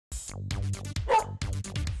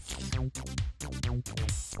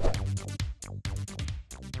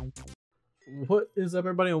What is up,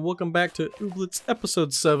 everybody, and welcome back to Ooblets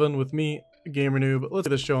episode 7 with me, GamerKnoob. Let's get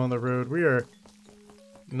this show on the road. We are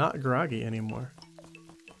not groggy anymore,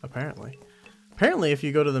 apparently. Apparently, if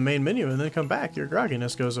you go to the main menu and then come back, your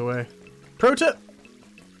grogginess goes away. Pro tip!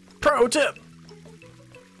 Pro tip!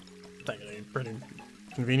 I think it's pretty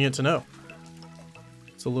convenient to know.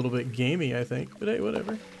 It's a little bit gamey, I think, but hey,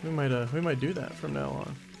 whatever. We might do that from now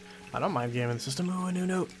on. I don't mind gaming the system. Ooh, a new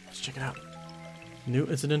note. Let's check it out. New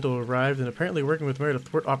incidental arrived and apparently working with Mary to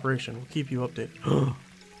thwart operation. We'll keep you updated.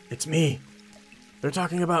 It's me! They're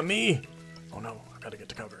talking about me! Oh no, I gotta get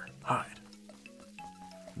to cover. Hide.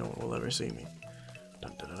 No one will ever see me.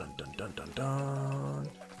 Dun dun dun dun dun dun dun.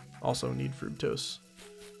 Also need fructose.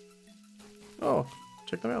 Oh,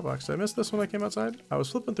 check the mailbox. Did I miss this when I came outside? I was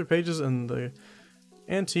flipping through pages and the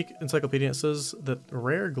Antique Encyclopedia. It says that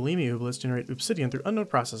rare gleamy ooblets generate obsidian through unknown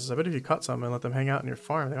processes. I bet if you caught some and let them hang out in your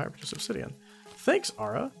farm, they might produce obsidian. Thanks,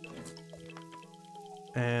 Ara.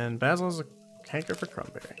 And Basil has a hanker for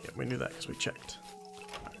cranberry. Yeah, we knew that because we checked.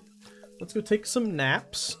 Right. Let's go take some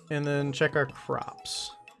naps and then check our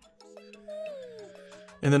crops.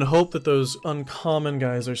 And then hope that those uncommon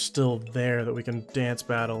guys are still there, that we can dance,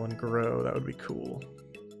 battle, and grow. That would be cool.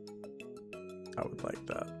 I would like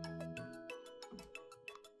that.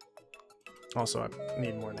 Also, I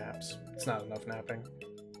need more naps. It's not enough napping.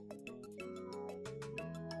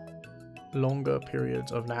 Longer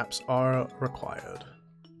periods of naps are required.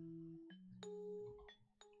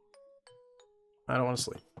 I don't want to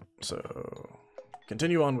sleep, so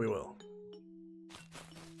continue on we will.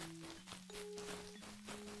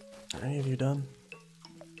 Are any of you done?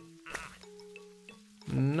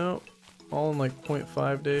 Nope. All in like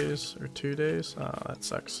 0.5 days or 2 days? Oh, that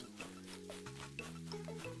sucks.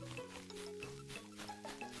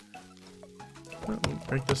 Oh,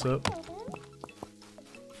 break this up.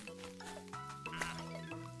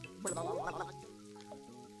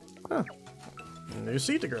 Huh. New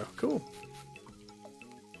seed to grow. Cool.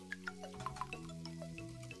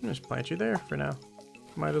 I'll just plant you there for now.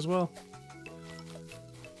 Might as well.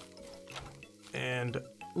 And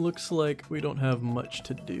looks like we don't have much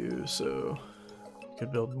to do, so we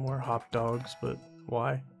could build more hop dogs, but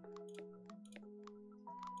why?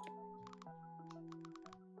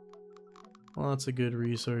 Lots of good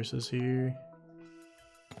resources here.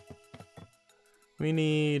 We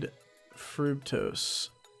need fructose,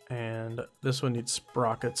 and this one needs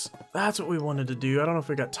sprockets. That's what we wanted to do. I don't know if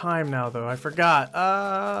we got time now, though. I forgot.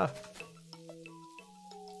 I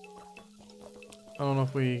don't know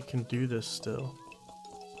if we can do this still.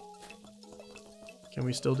 Can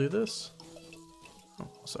we still do this? Oh,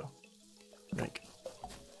 also, make.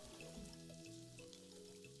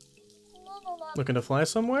 Looking to fly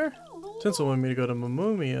somewhere? Tinsel wanted me to go to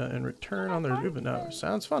Mamoonia and return on their ooblet. No,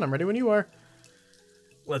 sounds fun. I'm ready when you are.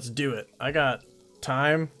 Let's do it. I got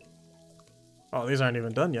time. Oh, these aren't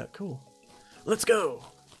even done yet. Cool. Let's go.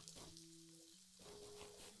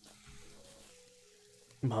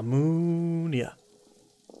 Mamoonia.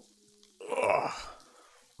 Ugh.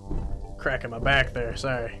 Cracking my back there.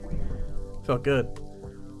 Sorry. Felt good.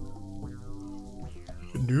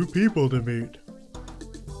 New people to meet.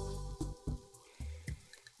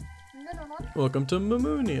 Welcome to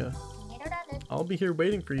Mamoonia. I'll be here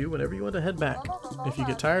waiting for you whenever you want to head back. If you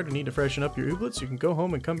get tired or need to freshen up your ooblets, you can go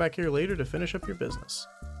home and come back here later to finish up your business.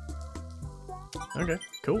 Okay,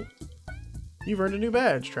 cool. You've earned a new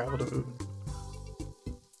badge. Travel to Oob.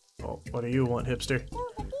 Oh, what do you want, hipster?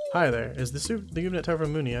 Hi there. Is this the Ooblet Tower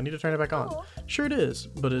from Mamoonia? I need to turn it back on. Sure it is,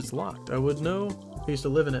 but it's locked. I would know. I used to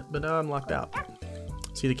live in it, but now I'm locked out.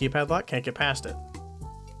 See the keypad lock? Can't get past it.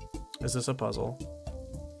 Is this a puzzle?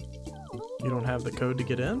 You don't have the code to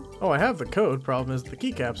get in? Oh, I have the code. Problem is the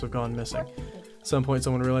keycaps have gone missing. At some point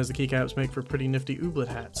someone realized the keycaps make for pretty nifty ooblet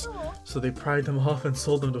hats. So they pried them off and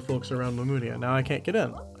sold them to folks around Mamoonia. Now I can't get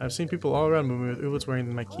in. I've seen people all around Mamoonia with ooblets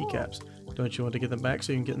wearing my keycaps. Don't you want to get them back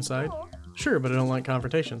so you can get inside? Sure, but I don't like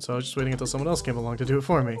confrontation, so I was just waiting until someone else came along to do it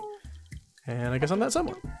for me. And I guess I'm that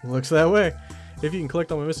someone. Looks that way. If you can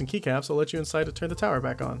collect all my missing keycaps, I'll let you inside to turn the tower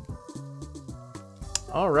back on.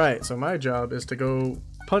 Alright, so my job is to go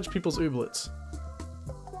punch people's ooblets.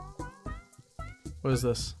 What is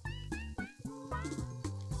this?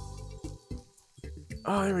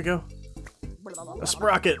 Oh, there we go. A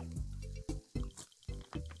sprocket!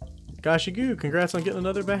 Goshigoo, congrats on getting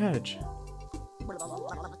another badge.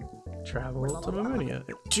 Travel to Mamoonia.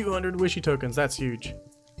 200 wishy tokens, that's huge.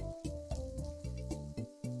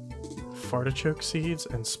 Fartichoke seeds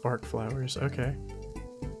and spark flowers, okay.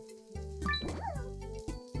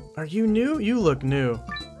 Are you new? You look new.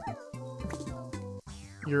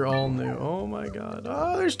 You're all new. Oh my god.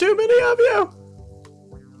 Oh, there's too many of you!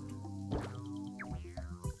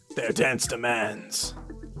 Their dance demands.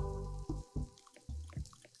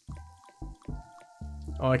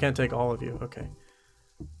 Oh, I can't take all of you. Okay.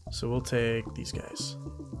 So we'll take these guys.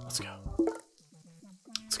 Let's go.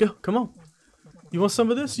 Let's go. Come on. You want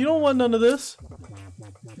some of this? You don't want none of this.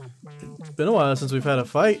 It's been a while since we've had a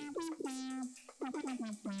fight.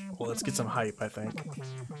 Well, let's get some hype, I think.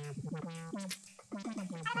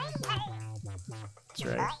 That's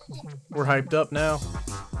right. We're hyped up now.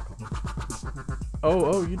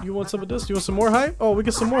 Oh, you want some of this? You want some more hype? Oh, we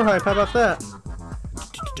get some more hype. How about that?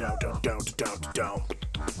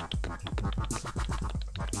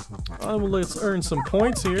 Well, let's earn some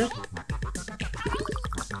points here.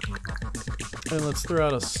 And let's throw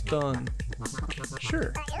out a stun.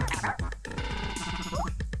 Sure.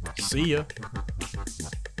 See ya.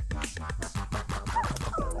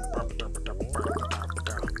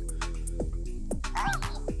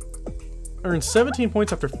 Earn 17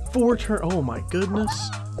 points after 4 turns. Oh my goodness.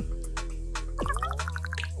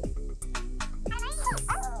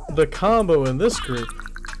 The combo in this group.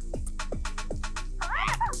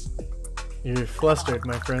 You're flustered,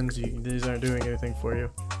 my friends. These aren't doing anything for you.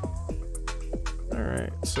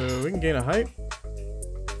 Alright, so we can gain a hype.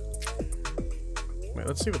 Wait,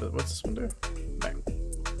 let's see what's this one do? Bang.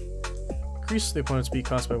 Increase the opponent's beat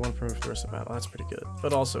cost by 1 for the rest of the battle. That's pretty good.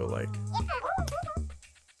 But also, like,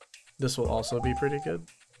 this will also be pretty good.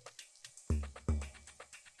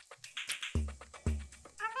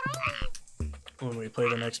 When we play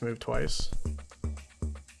the next move twice.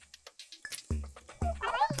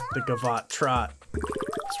 The Gavotte Trot.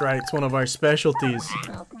 That's right, it's one of our specialties.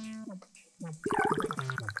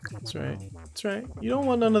 That's right, that's right. You don't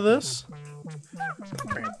want none of this.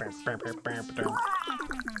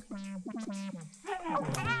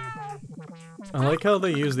 I like how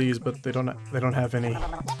they use these, but they don't have any.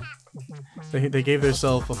 They gave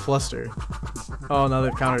themselves a fluster. Oh, now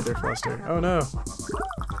they've countered their fluster. Oh no.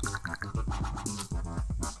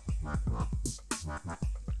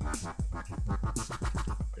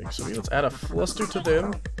 Okay, so let's add a fluster to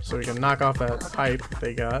them so we can knock off that hype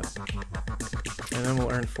they got. And then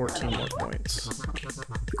we'll earn 14 more points.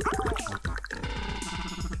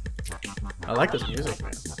 I like this music,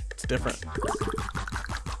 man. It's different.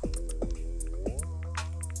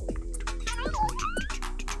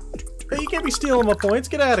 Hey, you can't be stealing my points.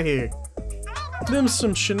 Get out of here. Them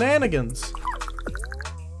some shenanigans.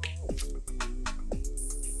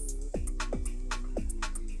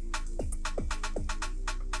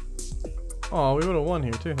 Oh, we would have won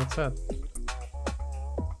here too. That's sad.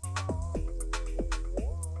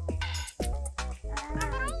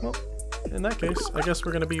 Well, in that case, I guess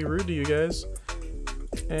we're gonna be rude to you guys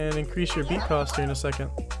and increase your beat cost here in a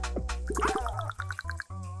second.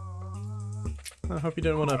 I hope you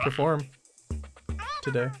didn't want to perform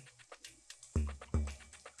today.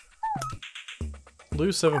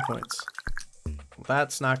 Lose 7 points.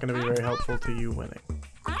 That's not going to be very helpful to you winning.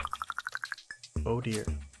 Oh dear.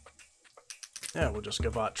 Yeah, we'll just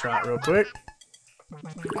Gavotte Trot real quick.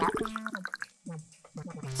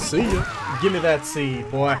 See ya. Give me that seed,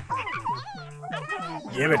 boy.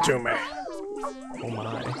 Give it to me. Oh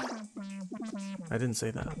my. I didn't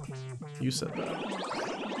say that. You said that.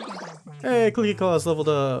 Hey, Clicky Claws leveled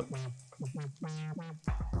up.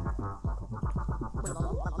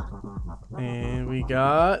 And we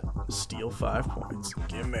got steal 5 points.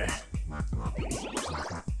 Give me.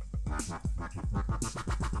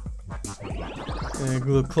 And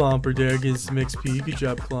little Clomper there gets some XP. Good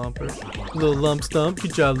job, Clomper. Little Lump Stump.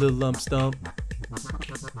 Good job, little Lump Stump.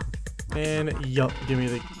 And yup, give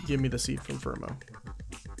me the seed from Firmo.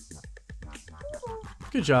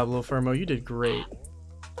 Good job, little Firmo. You did great.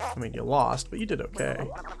 I mean, you lost, but you did okay.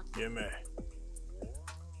 Gimme.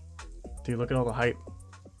 Dude, look at all the hype.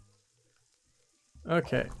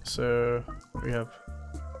 Okay, so we have...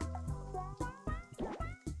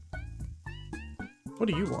 What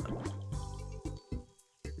do you want?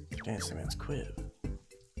 Dancing Man's Quib.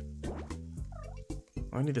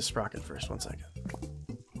 I need the sprocket first, 1 second.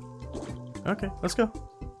 Okay, let's go.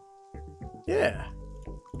 Yeah!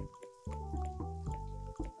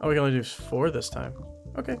 Oh, we can only do 4 this time.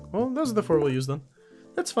 Okay, well, those are the 4 we'll use then.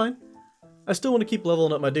 That's fine. I still want to keep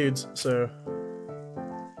leveling up my dudes, so...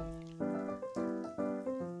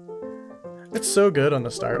 It's so good on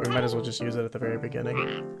the start, we might as well just use it at the very beginning.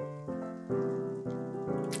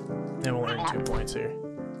 And we'll earn 2 points here.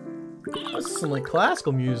 That's some, like,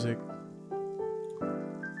 classical music.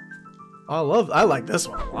 I like this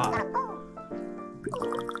one a lot.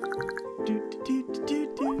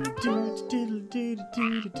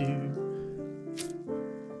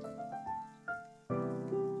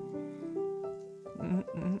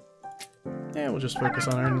 And we'll just focus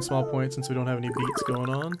on earning small points since we don't have any beats going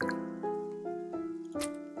on.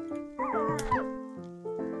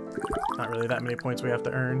 Not really that many points we have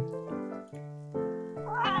to earn.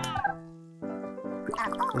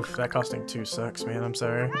 Oof, that costing 2 sucks, man. I'm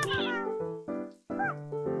sorry.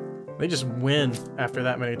 They just win after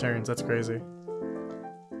that many turns. That's crazy.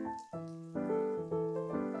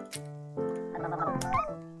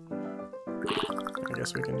 I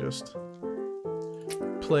guess we can just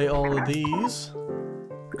play all of these.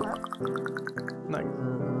 Not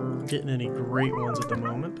getting any great ones at the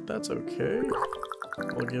moment, but that's okay.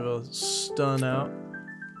 We'll give a stun out.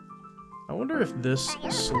 I wonder if this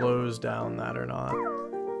slows down that or not.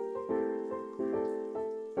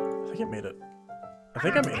 I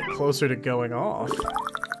think I made it closer to going off.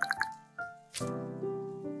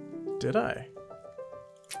 Did I?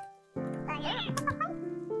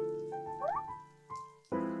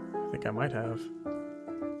 I think I might have.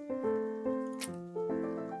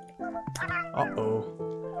 Uh-oh.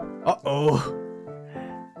 Uh-oh.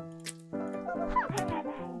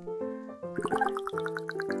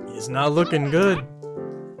 He's not looking good.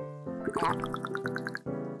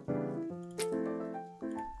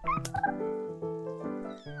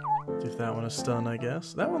 Give that one a stun, I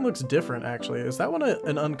guess. That one looks different, actually. Is that one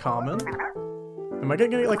an uncommon? Am I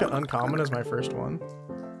getting like an uncommon as my first one?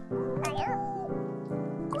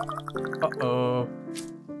 Uh-oh.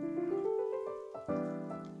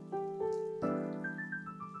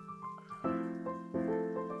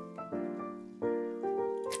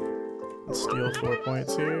 Let's steal 4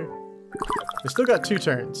 points here. They still got 2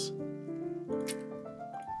 turns.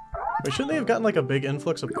 Wait, shouldn't they have gotten like a big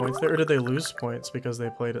influx of points there, or did they lose points because they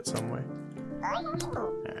played it some way?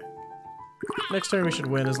 Alright. Next turn we should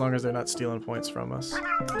win as long as they're not stealing points from us.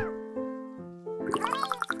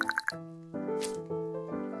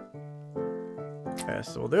 Okay,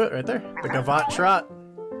 so we'll do it right there. The Gavotte Trot.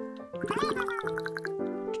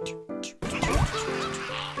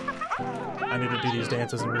 I need to do these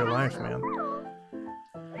dances in real life, man.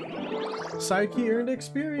 Side key earned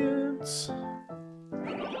experience.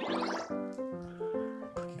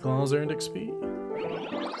 Cookie Claws earned XP.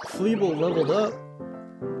 Fleeble leveled up.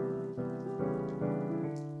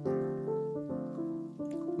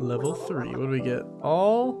 Level 3. What do we get?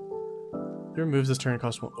 All your moves this turn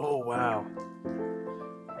cost 1. Oh, wow.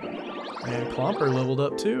 And Clomper leveled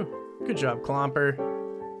up too. Good job, Clomper.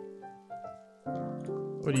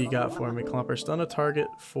 What do you got for me, Clomper? Stun a target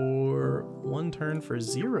for 1 turn for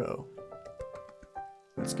 0.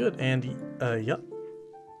 That's good. And, yep.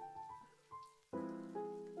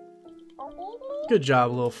 Good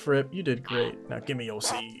job, little Fripp. You did great. Now give me your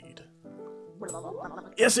seed.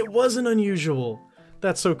 Yes, it was an unusual.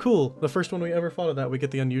 That's so cool. The first one we ever fought of that, we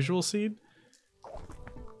get the unusual seed.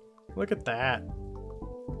 Look at that.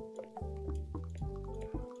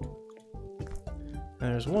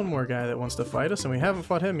 There's one more guy that wants to fight us, and we haven't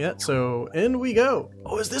fought him yet, so in we go.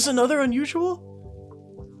 Oh, is this another unusual?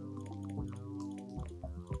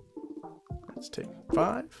 Let's take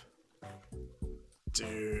 5.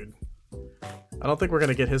 Dude. I don't think we're going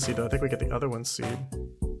to get his seed, though. I think we get the other one's seed.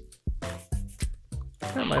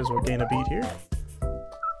 I might as well gain a beat here.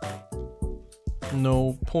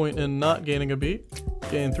 No point in not gaining a beat.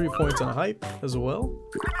 Gain 3 points on a hype as well.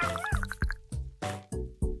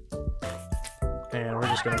 And we're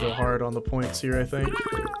just going to go hard on the points here, I think.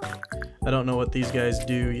 I don't know what these guys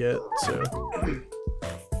do yet, so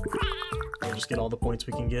we'll just get all the points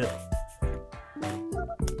we can get.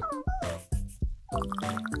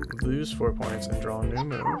 Lose 4 points and draw a new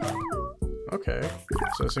move. Okay,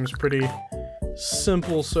 so it seems pretty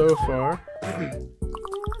simple so far.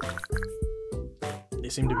 They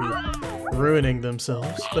seem to be ruining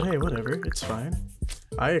themselves, but hey, whatever, it's fine.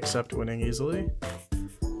 I accept winning easily.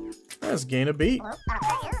 Let's gain a beat.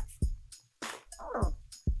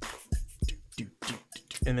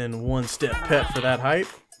 And then 1 step pet for that hype.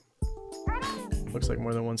 Looks like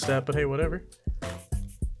more than 1 step, but hey, whatever.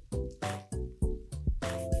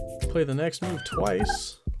 Play the next move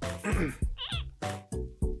twice.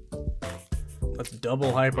 Let's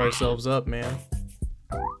double hype ourselves up, man.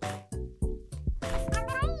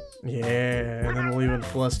 Yeah, and then we'll even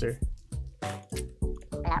fluster.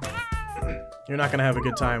 You're not gonna have a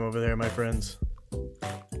good time over there, my friends.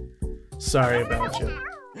 Sorry about you.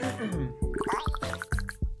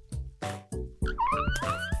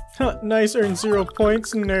 Huh, nice, earn 0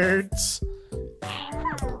 points, nerds.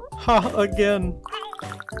 Ha, again.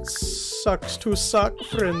 Sucks to suck,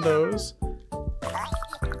 friendos.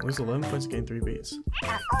 Lose 11 points, gain 3 beats.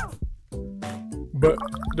 But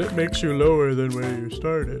that makes you lower than where you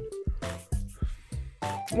started.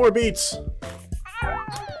 More beats!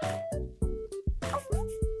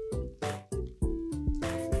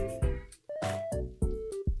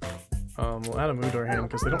 a Moodor hand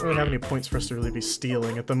because they don't really have any points for us to really be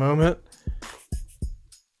stealing at the moment.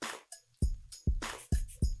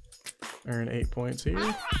 Earn 8 points here.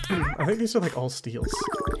 I think these are like all steals.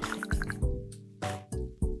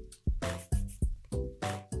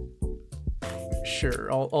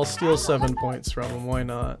 Sure, I'll steal 7 points from them, why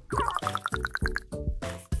not?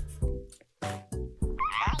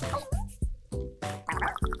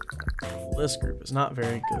 This group is not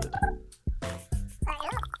very good.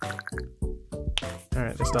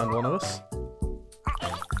 Alright, that's down to one of us.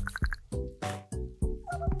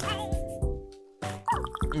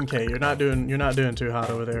 Okay, you're not doing too hot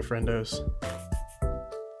over there, friendos.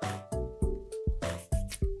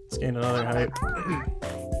 Let's gain another hype.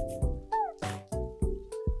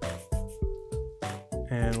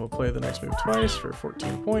 And we'll play the next move twice for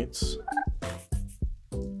 14 points.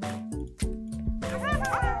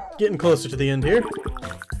 Getting closer to the end here.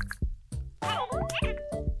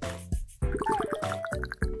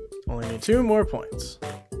 Only need 2 more points.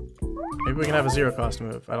 Maybe we can have a zero cost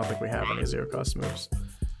move. I don't think we have any zero cost moves.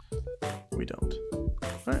 We don't.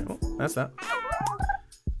 Alright, well, that's that.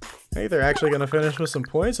 Hey, they're actually gonna finish with some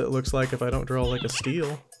points, it looks like, if I don't draw like a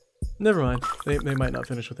steal. Never mind. They might not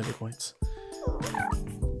finish with any points.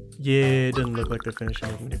 Yeah, it doesn't look like they're finishing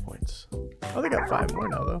with many points. Oh, they got 5 more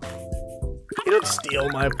now, though. You don't steal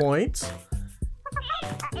my points!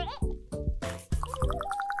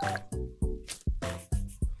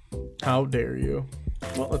 How dare you?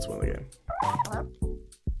 Well, let's win the game.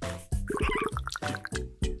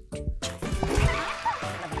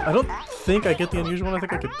 I don't think I get the unusual one. I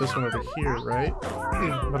think I get this one over here, right?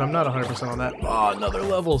 But I'm not 100% on that. Oh, another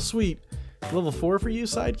level. Sweet. Level 4 for you,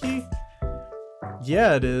 side key?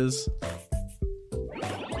 Yeah, it is.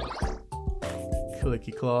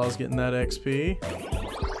 Clicky Claws getting that XP.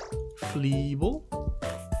 Fleeble.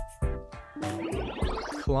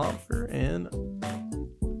 Clomper and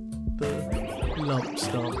the Lump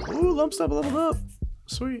Stump. Ooh, Lump Stump leveled up.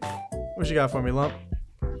 Sweet. What you got for me, Lump?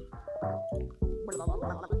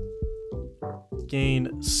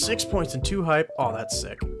 Gain 6 points and 2 hype. Oh, that's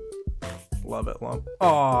sick. Love it, Lump.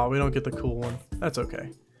 Oh, we don't get the cool one. That's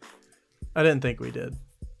okay. I didn't think we did.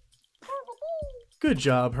 Good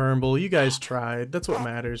job, Hermble. You guys tried. That's what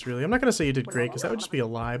matters, really. I'm not going to say you did great, because that would just be a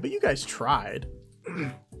lie, but you guys tried.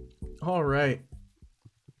 Alright.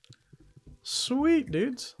 Sweet,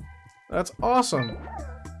 dudes. That's awesome.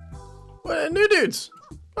 What, new dudes!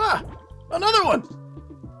 Ah! Another one!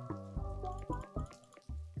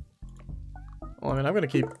 Well, I mean, I'm going to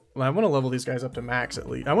keep... Well, I want to level these guys up to max, at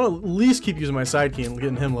least. I want to at least keep using my side key and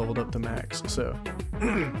getting him leveled up to max, so...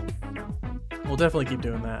 We'll definitely keep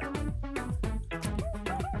doing that.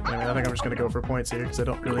 Anyway, I think I'm just gonna go for points here because I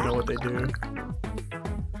don't really know what they do.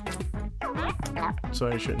 So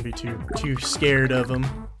I shouldn't be too scared of them.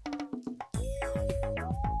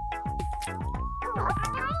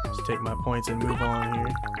 Just take my points and move on here.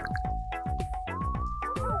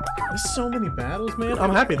 There's so many battles, man.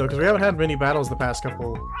 I'm happy though because we haven't had many battles the past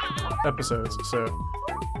couple episodes. So,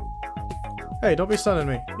 hey, don't be stunning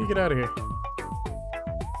me. You get out of here.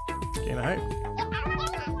 Gain a hype.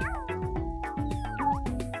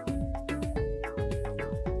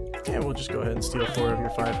 Yeah, we'll just go ahead and steal 4 of your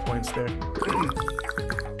 5 points there.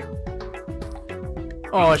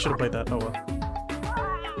 Oh, I should have played that. Oh well.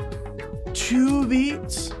 2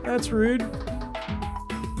 beats? That's rude.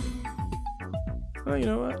 Oh, you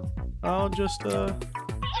know what? I'll just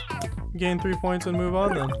gain 3 points and move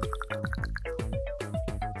on then.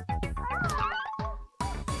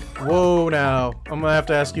 Whoa, now. I'm gonna have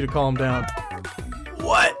to ask you to calm down.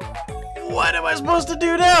 What? What am I supposed to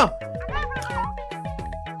do now?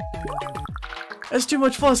 That's too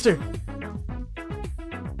much fluster.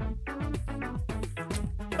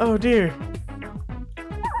 Oh dear.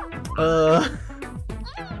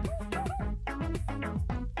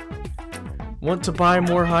 Want to buy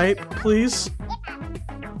more hype, please?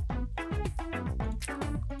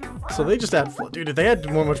 So they just add dude, if they had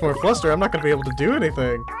much more fluster, I'm not gonna be able to do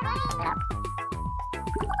anything.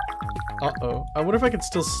 Uh-oh. I wonder if I can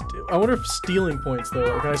still I wonder if stealing points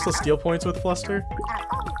though. Can I still steal points with fluster?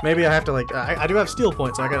 Maybe I have to like I do have steal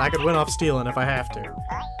points, so I could win off stealing if I have to.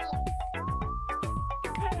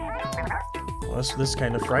 Well, this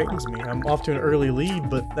kind of frightens me. I'm off to an early lead,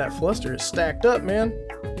 but that fluster is stacked up, man.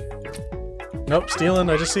 Nope, stealing,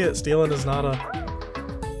 I just see it. Stealing is not a...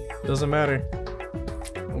 Doesn't matter.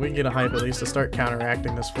 We can get a hype at least to start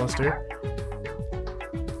counteracting this fluster.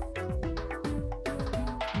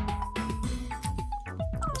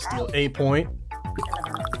 Steal a point.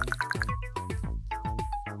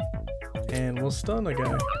 And we'll stun a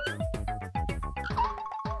guy.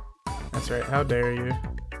 That's right, how dare you.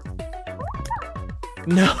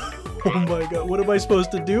 No! Oh my god, what am I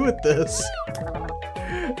supposed to do with this?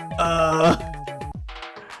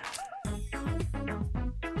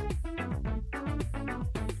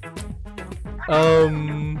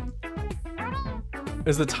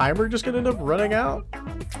 Is the timer just gonna end up running out?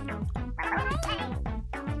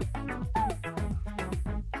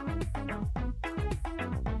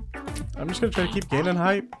 I'm just gonna try to keep gaining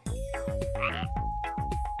hype.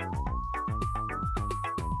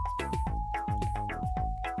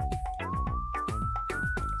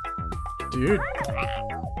 Dude.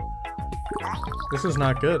 This is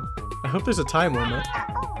not good. I hope there's a time limit.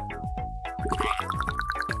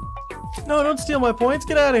 No, don't steal my points.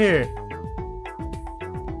 Get out of here.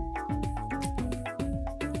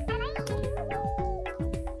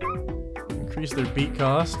 Increase their beat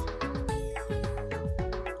cost.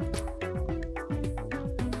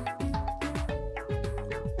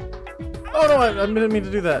 Oh no, I didn't mean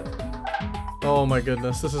to do that. Oh my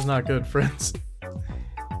goodness, this is not good, friends.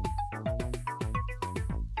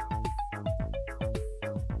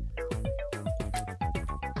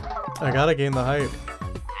 I gotta gain the hype.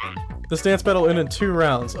 This dance battle will end in 2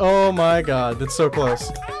 rounds. Oh my god, that's so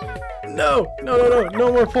close. No! No, no, no,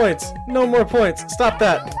 no more points. No more points. Stop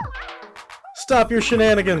that. Stop your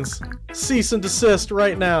shenanigans. Cease and desist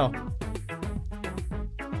right now.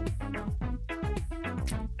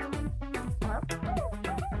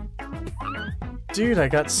 Dude, I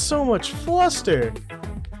got so much fluster.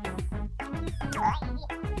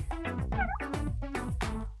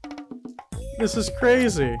 This is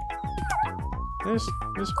crazy.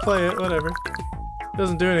 Just play it, whatever.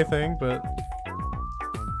 Doesn't do anything, but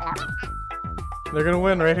they're gonna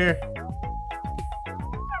win right here.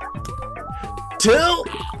 Till!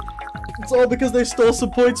 It's all because they stole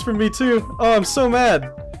some points from me too. Oh, I'm so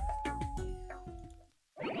mad.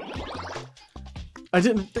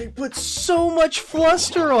 They put so much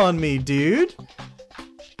fluster on me, dude.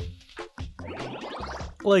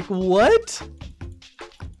 Like, what?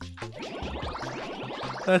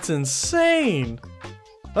 That's insane.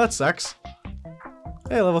 That sucks.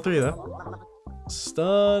 Hey, level 3 though.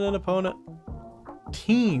 Stun an opponent.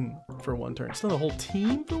 Team for 1 turn. Stun the whole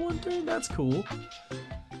team for 1 turn? That's cool.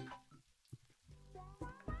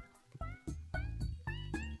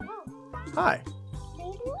 Hi.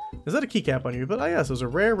 Is that a keycap on you? But yes, it was a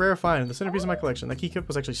rare find. The centerpiece of my collection. That keycap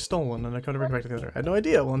was actually stolen, and I come to bring it back together. I had no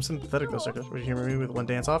idea. Well, I'm sympathetic though, suckers. Would you humor me with 1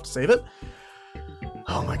 dance off to save it?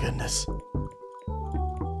 Oh my goodness.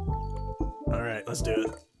 Alright, let's do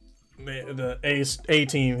it. The A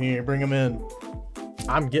team here, bring them in.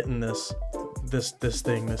 I'm getting this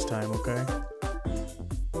thing this time, okay?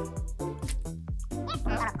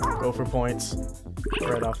 Go for points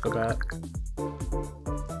right off the bat.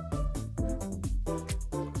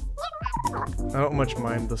 I don't much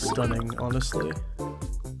mind the stunning, honestly.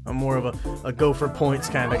 I'm more of a go for points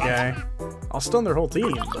kind of guy. I'll stun their whole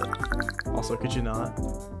team, but also could you not?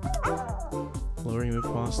 Lowering move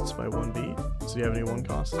costs by 1 beat. So do you have any 1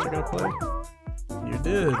 costs that you're gonna play? You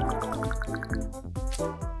did.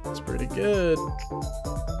 That's pretty good.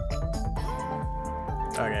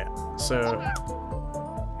 Okay, so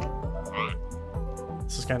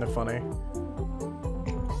this is kind of funny.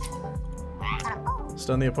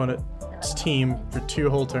 Stun the opponent's team for 2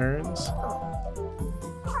 whole turns.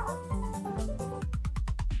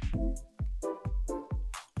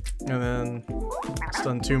 And then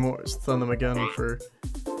stun 2 more, stun them again for...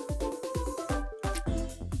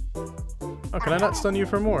 Oh, can I not stun you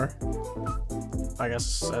for more? I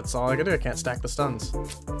guess that's all I can do, I can't stack the stuns.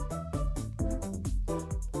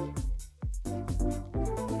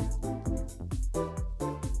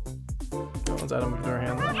 That one's out of our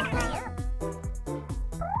hand.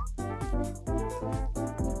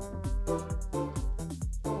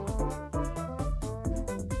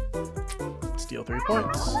 Steal 3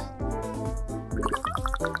 points.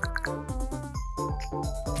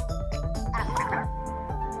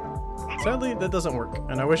 Sadly, that doesn't work,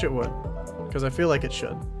 and I wish it would, because I feel like it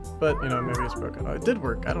should. But, you know, maybe it's broken. Oh, it did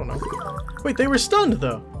work, I don't know. Wait, they were stunned,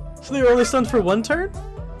 though! So they were only stunned for 1 turn?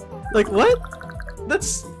 Like, what?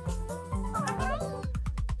 That's...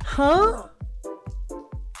 Huh?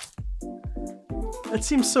 That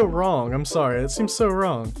seems so wrong, I'm sorry, it seems so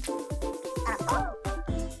wrong.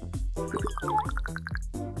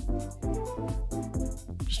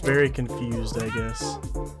 Just very confused, I guess,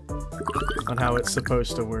 on how it's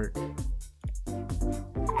supposed to work.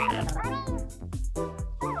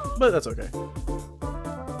 But that's okay.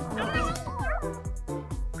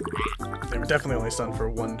 They were definitely only stunned for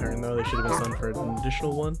 1 turn though, they should have been stunned for an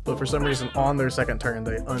additional 1, but for some reason on their 2nd turn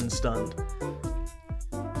they unstunned.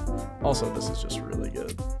 Also, this is just really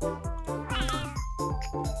good.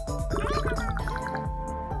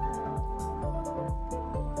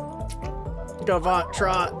 Gavotte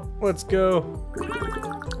trot. Let's go.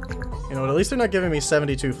 You know what? At least they're not giving me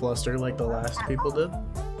 72 fluster like the last people did.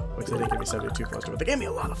 Which they didn't give me 72 fluster, but they gave me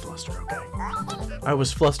a lot of fluster, okay? I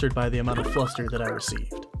was flustered by the amount of fluster that I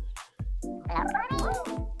received.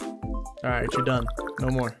 Alright, you're done. No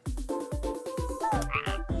more.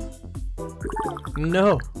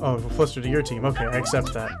 No! Oh, fluster to your team. Okay, I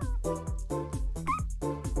accept that.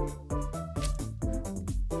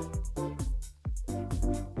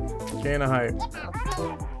 Can of hype.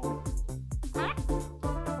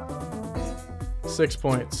 6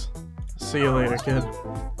 points. See you later, kid.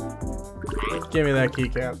 Give me that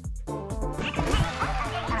keycap.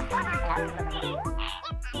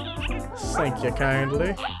 Thank you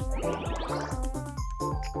kindly.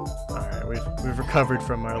 Alright, we've recovered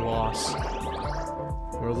from our loss.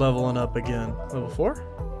 We're leveling up again. Level 4?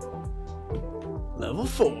 Level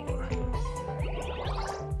 4.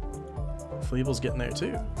 Fleeble's getting there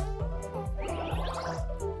too.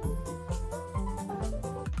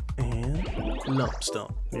 And Lump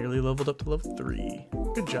Stump. Nearly leveled up to level 3.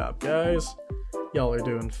 Good job, guys. Y'all are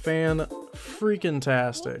doing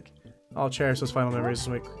fan-freaking-tastic. I'll cherish those final memories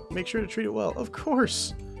and make sure to treat it well. Of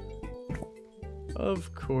course!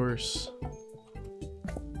 Of course.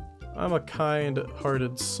 I'm a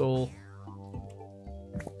kind-hearted soul.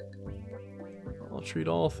 I'll treat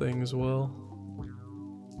all things well.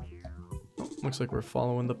 Looks like we're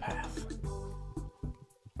following the path.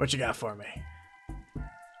 What you got for me?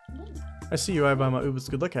 I see you. I buy my Ooblets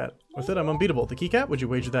good luck hat. With it, I'm unbeatable. The keycap? Would you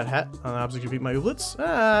wager that hat on the object to beat my Ooblets?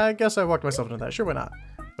 I guess I walked myself into that. Sure, why not?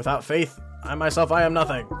 Without faith, I myself, I am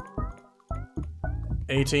nothing.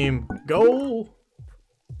 A-team, go!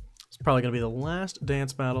 It's probably going to be the last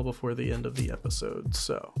dance battle before the end of the episode,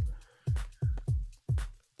 so...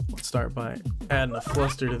 let's start by adding a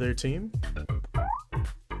fluster to their team.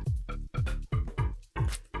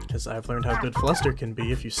 Because I've learned how good fluster can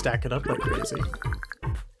be if you stack it up like crazy.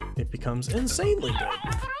 It becomes insanely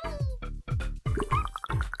good.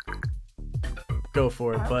 Go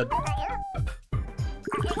for it, bud.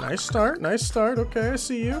 Nice start, nice start. Okay, I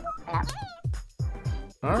see you.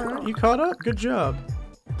 Alright, you caught up. Good job.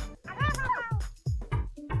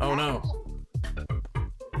 Oh no.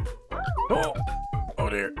 Oh! Oh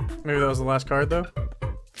dear. Maybe that was the last card though?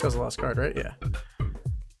 That was the last card, right? Yeah.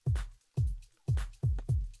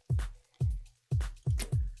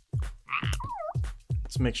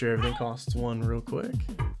 Let's make sure everything costs 1 real quick.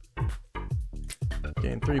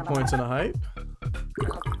 Gain 3 points and a hype.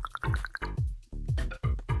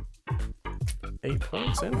 8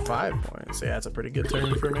 points and 5 points. Yeah, that's a pretty good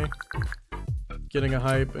turn for me. Getting a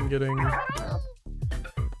hype and getting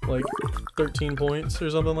like 13 points or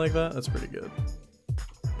something like that. That's pretty good.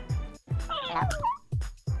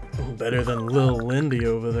 Better than Lil Lindy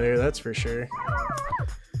over there, that's for sure.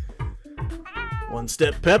 One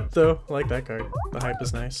step pep though. I like that card. The hype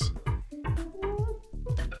is nice.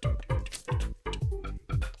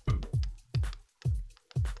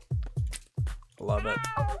 Love it.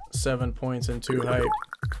 7 points and 2 hype.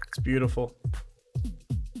 It's beautiful.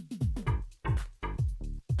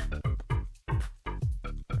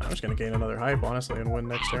 I'm just gonna gain another hype, honestly, and win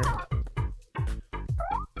next turn.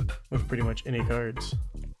 With pretty much any cards.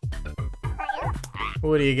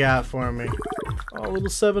 What do you got for me? Oh, a little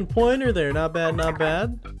 7-pointer there. Not bad, not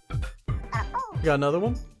bad. You got another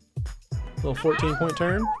one? A little 14-point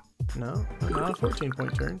turn? No, not a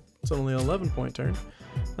 14-point turn. It's only an 11-point turn.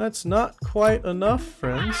 That's not quite enough,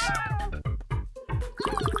 friends.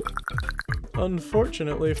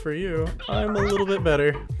 Unfortunately for you, I'm a little bit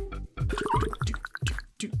better.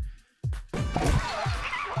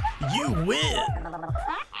 You win!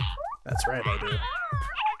 That's right, I do.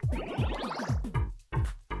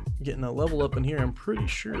 Getting a level up in here, I'm pretty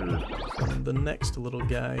sure, from the next little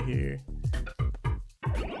guy here.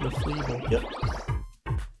 The Fleeble. Yep.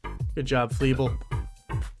 Good job, Fleeble.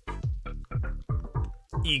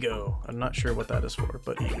 Ego. I'm not sure what that is for,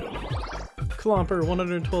 but ego. Clomper,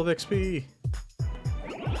 112 XP.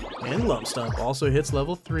 And Lump Stump also hits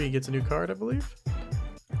level 3. Gets a new card, I believe.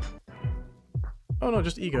 Oh no,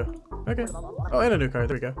 just ego. Okay. Oh, and a new card.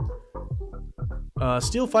 There we go.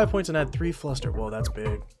 Steal 5 points and add 3 fluster. Whoa, that's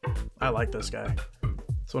big. I like this guy.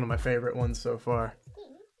 It's one of my favorite ones so far.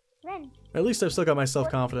 At least I've still got my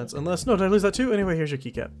self-confidence. Unless... no, did I lose that too? Anyway, here's your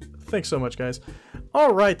keycap. Thanks so much, guys.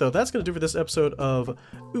 Alright, though, that's going to do for this episode of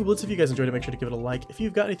Ooblets. If you guys enjoyed it, make sure to give it a like. If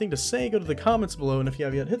you've got anything to say, go to the comments below. And if you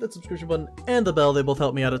have yet, hit that subscription button and the bell. They both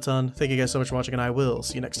help me out a ton. Thank you guys so much for watching, and I will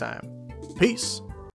see you next time. Peace!